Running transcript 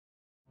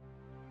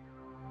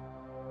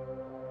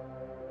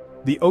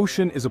The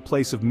ocean is a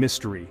place of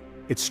mystery.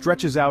 It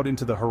stretches out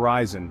into the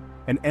horizon,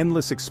 an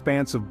endless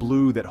expanse of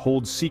blue that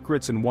holds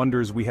secrets and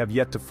wonders we have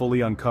yet to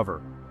fully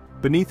uncover.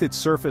 Beneath its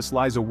surface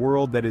lies a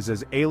world that is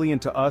as alien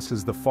to us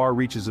as the far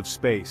reaches of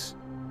space.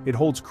 It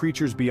holds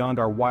creatures beyond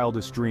our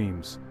wildest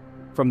dreams.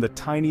 From the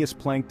tiniest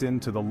plankton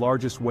to the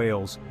largest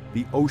whales,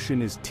 the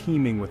ocean is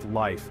teeming with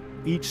life,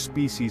 each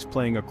species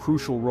playing a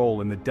crucial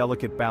role in the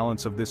delicate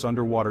balance of this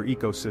underwater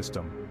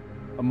ecosystem.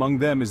 Among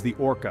them is the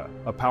orca,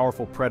 a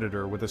powerful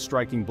predator with a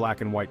striking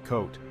black and white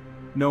coat.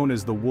 Known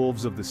as the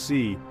wolves of the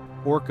sea,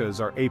 orcas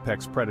are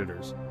apex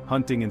predators,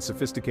 hunting in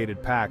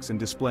sophisticated packs and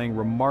displaying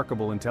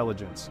remarkable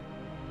intelligence.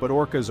 But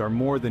orcas are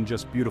more than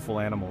just beautiful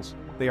animals.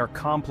 They are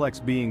complex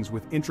beings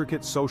with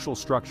intricate social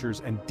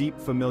structures and deep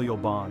familial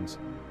bonds.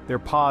 Their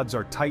pods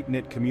are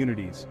tight-knit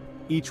communities,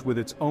 each with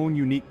its own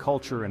unique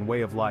culture and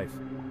way of life.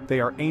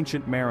 They are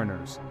ancient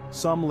mariners,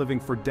 some living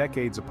for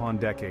decades upon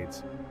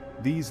decades.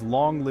 These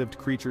long-lived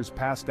creatures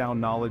pass down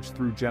knowledge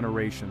through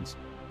generations,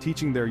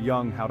 teaching their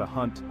young how to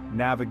hunt,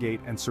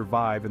 navigate, and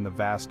survive in the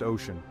vast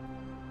ocean.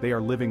 They are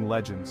living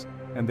legends,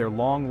 and their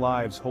long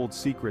lives hold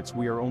secrets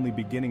we are only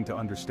beginning to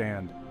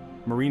understand.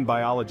 Marine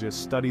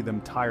biologists study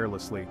them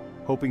tirelessly,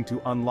 hoping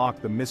to unlock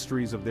the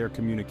mysteries of their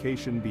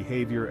communication,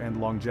 behavior,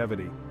 and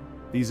longevity.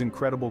 These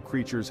incredible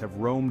creatures have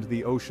roamed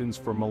the oceans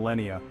for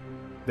millennia.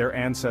 Their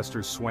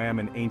ancestors swam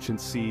in ancient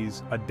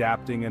seas,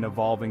 adapting and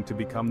evolving to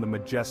become the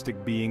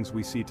majestic beings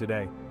we see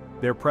today.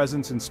 Their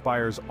presence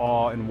inspires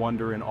awe and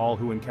wonder in all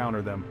who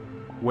encounter them.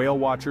 Whale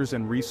watchers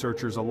and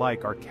researchers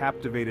alike are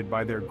captivated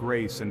by their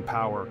grace and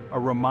power, a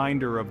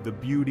reminder of the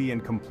beauty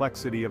and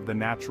complexity of the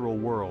natural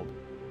world.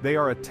 They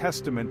are a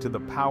testament to the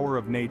power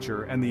of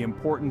nature and the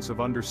importance of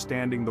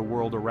understanding the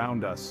world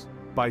around us.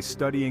 By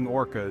studying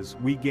orcas,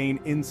 we gain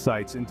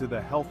insights into the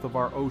health of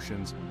our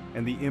oceans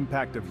and the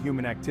impact of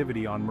human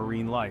activity on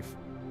marine life.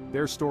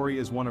 Their story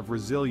is one of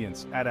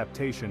resilience,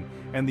 adaptation,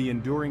 and the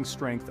enduring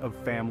strength of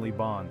family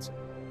bonds.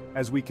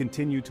 As we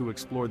continue to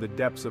explore the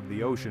depths of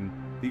the ocean,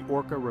 the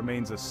orca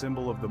remains a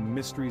symbol of the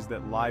mysteries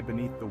that lie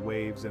beneath the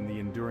waves and the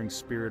enduring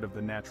spirit of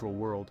the natural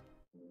world.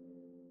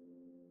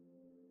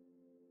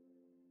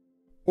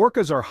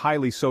 Orcas are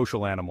highly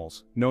social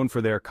animals, known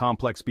for their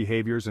complex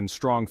behaviors and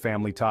strong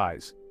family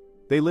ties.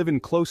 They live in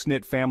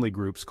close-knit family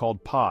groups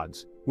called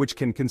pods, which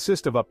can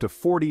consist of up to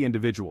 40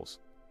 individuals.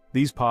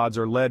 These pods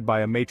are led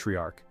by a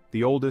matriarch,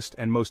 the oldest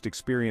and most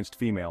experienced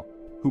female,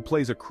 who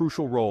plays a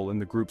crucial role in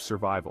the group's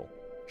survival.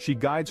 She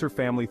guides her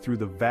family through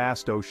the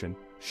vast ocean,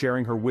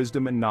 sharing her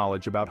wisdom and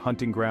knowledge about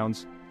hunting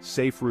grounds,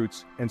 safe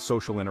routes, and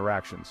social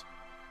interactions.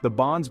 The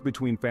bonds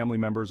between family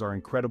members are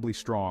incredibly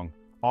strong,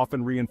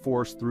 often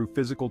reinforced through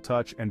physical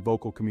touch and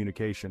vocal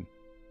communication.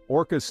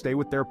 Orcas stay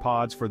with their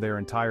pods for their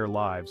entire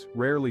lives,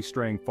 rarely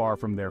straying far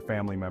from their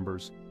family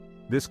members.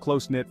 This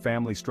close-knit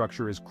family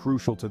structure is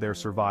crucial to their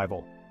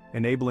survival,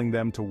 enabling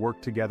them to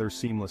work together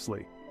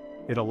seamlessly.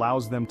 It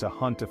allows them to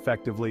hunt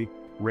effectively,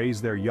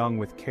 raise their young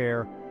with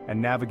care,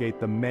 and navigate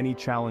the many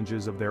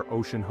challenges of their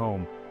ocean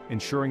home,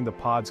 ensuring the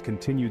pod's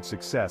continued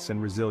success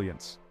and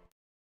resilience.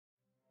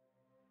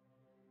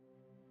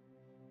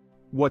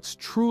 What's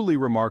truly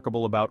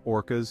remarkable about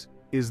orcas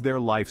is their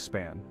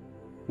lifespan.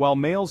 While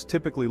males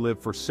typically live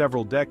for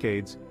several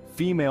decades,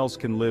 females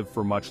can live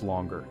for much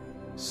longer.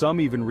 Some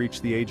even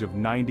reach the age of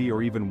 90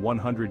 or even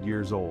 100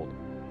 years old.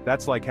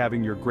 That's like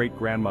having your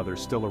great-grandmother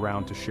still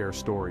around to share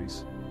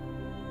stories.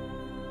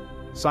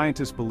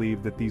 Scientists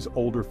believe that these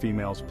older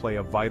females play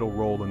a vital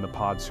role in the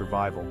pod's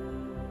survival.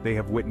 They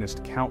have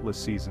witnessed countless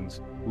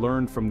seasons,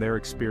 learned from their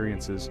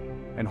experiences,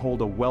 and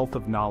hold a wealth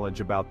of knowledge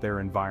about their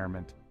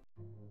environment.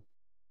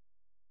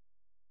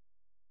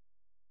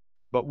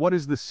 But what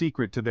is the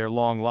secret to their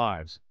long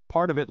lives?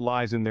 Part of it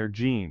lies in their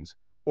genes.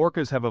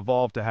 Orcas have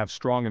evolved to have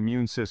strong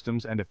immune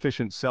systems and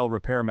efficient cell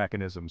repair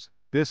mechanisms.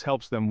 This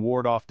helps them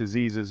ward off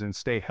diseases and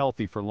stay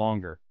healthy for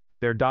longer.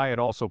 Their diet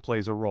also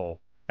plays a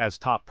role. As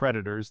top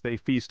predators, they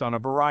feast on a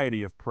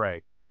variety of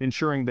prey,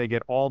 ensuring they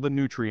get all the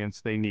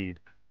nutrients they need.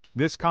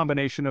 This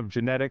combination of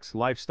genetics,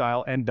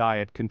 lifestyle, and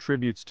diet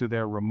contributes to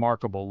their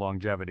remarkable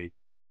longevity.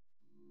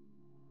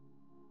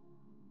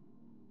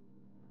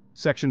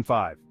 Section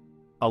 5.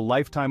 A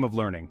lifetime of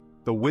learning,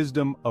 the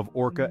wisdom of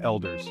orca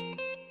elders.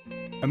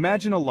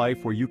 Imagine a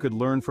life where you could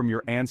learn from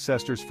your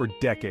ancestors for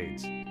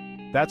decades.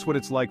 That's what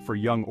it's like for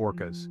young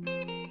orcas.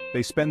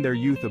 They spend their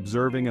youth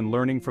observing and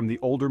learning from the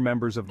older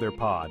members of their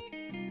pod.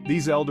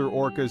 These elder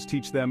orcas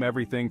teach them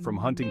everything from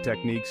hunting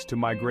techniques to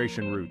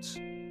migration routes.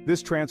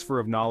 This transfer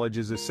of knowledge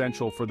is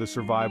essential for the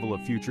survival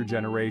of future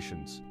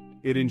generations.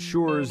 It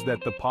ensures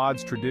that the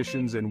pod's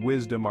traditions and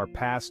wisdom are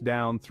passed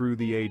down through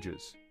the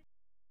ages.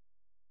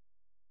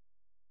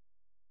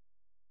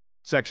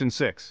 Section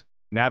 6.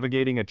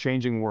 Navigating a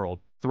changing world,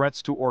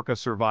 threats to orca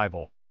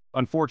survival.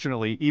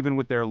 Unfortunately, even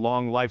with their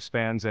long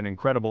lifespans and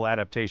incredible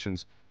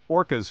adaptations,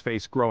 orcas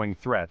face growing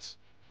threats.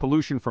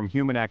 Pollution from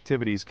human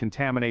activities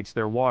contaminates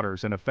their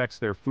waters and affects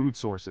their food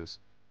sources.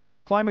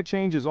 Climate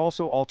change is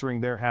also altering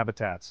their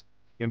habitats,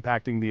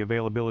 impacting the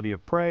availability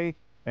of prey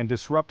and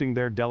disrupting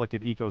their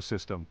delicate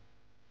ecosystem.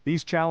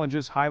 These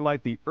challenges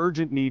highlight the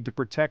urgent need to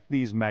protect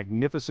these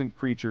magnificent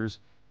creatures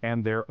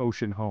and their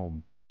ocean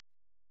home.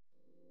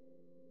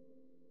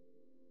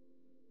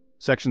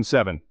 Section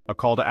 7. A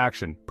call to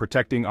action,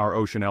 protecting our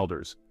ocean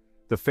elders.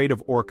 The fate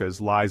of orcas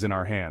lies in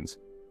our hands.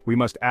 We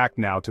must act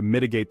now to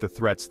mitigate the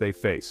threats they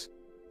face.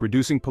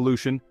 Reducing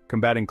pollution,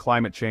 combating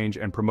climate change,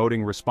 and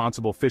promoting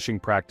responsible fishing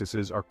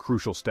practices are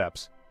crucial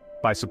steps.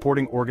 By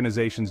supporting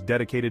organizations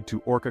dedicated to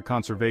orca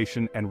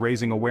conservation and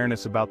raising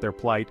awareness about their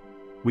plight,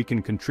 we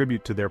can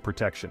contribute to their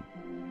protection.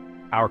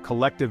 Our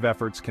collective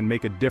efforts can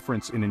make a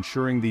difference in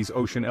ensuring these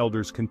ocean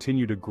elders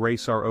continue to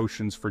grace our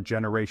oceans for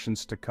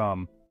generations to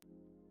come.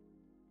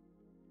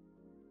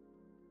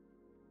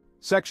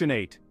 Section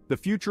 8. The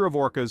future of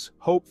orcas,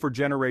 hope for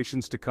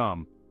generations to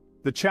come.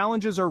 The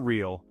challenges are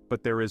real,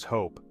 but there is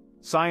hope.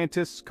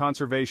 Scientists,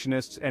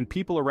 conservationists, and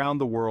people around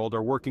the world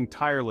are working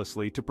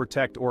tirelessly to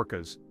protect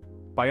orcas.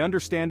 By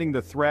understanding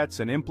the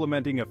threats and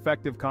implementing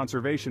effective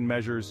conservation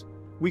measures,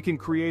 we can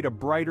create a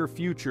brighter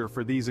future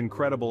for these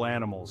incredible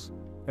animals.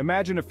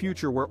 Imagine a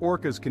future where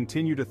orcas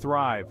continue to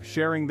thrive,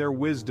 sharing their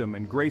wisdom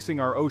and gracing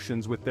our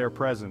oceans with their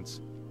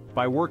presence.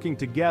 By working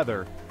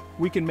together,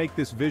 we can make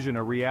this vision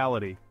a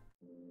reality.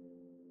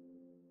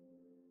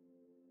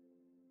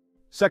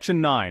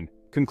 Section 9.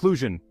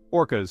 Conclusion.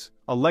 Orcas,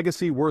 a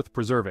legacy worth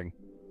preserving.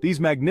 These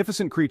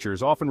magnificent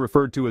creatures, often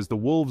referred to as the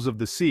wolves of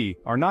the sea,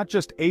 are not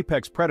just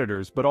apex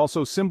predators but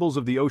also symbols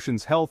of the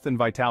ocean's health and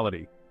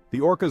vitality. The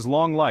orca's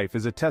long life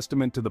is a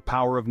testament to the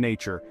power of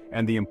nature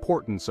and the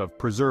importance of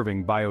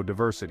preserving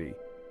biodiversity.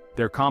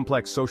 Their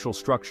complex social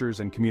structures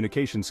and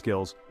communication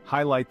skills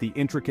highlight the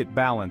intricate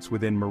balance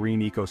within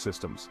marine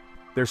ecosystems.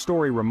 Their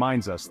story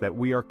reminds us that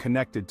we are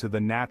connected to the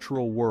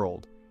natural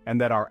world and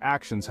that our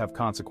actions have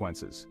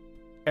consequences.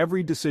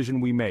 Every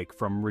decision we make,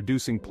 from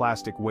reducing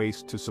plastic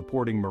waste to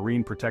supporting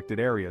marine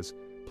protected areas,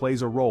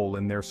 plays a role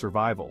in their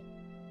survival.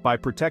 By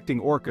protecting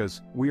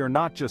orcas, we are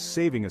not just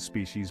saving a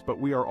species, but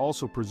we are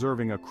also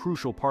preserving a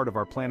crucial part of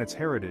our planet's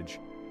heritage.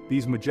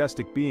 These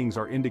majestic beings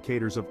are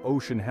indicators of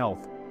ocean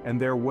health,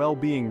 and their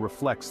well-being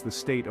reflects the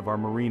state of our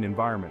marine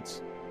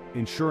environments.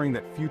 Ensuring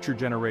that future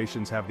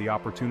generations have the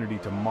opportunity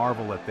to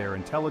marvel at their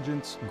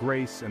intelligence,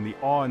 grace, and the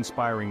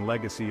awe-inspiring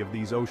legacy of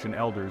these ocean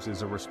elders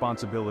is a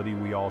responsibility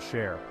we all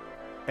share.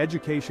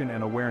 Education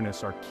and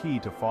awareness are key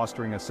to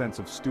fostering a sense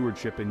of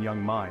stewardship in young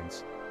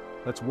minds.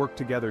 Let's work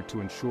together to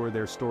ensure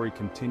their story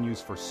continues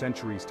for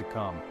centuries to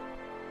come.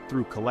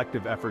 Through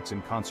collective efforts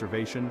in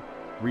conservation,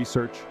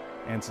 research,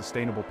 and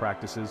sustainable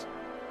practices,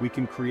 we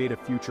can create a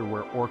future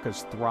where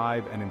orcas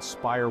thrive and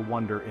inspire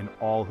wonder in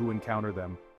all who encounter them.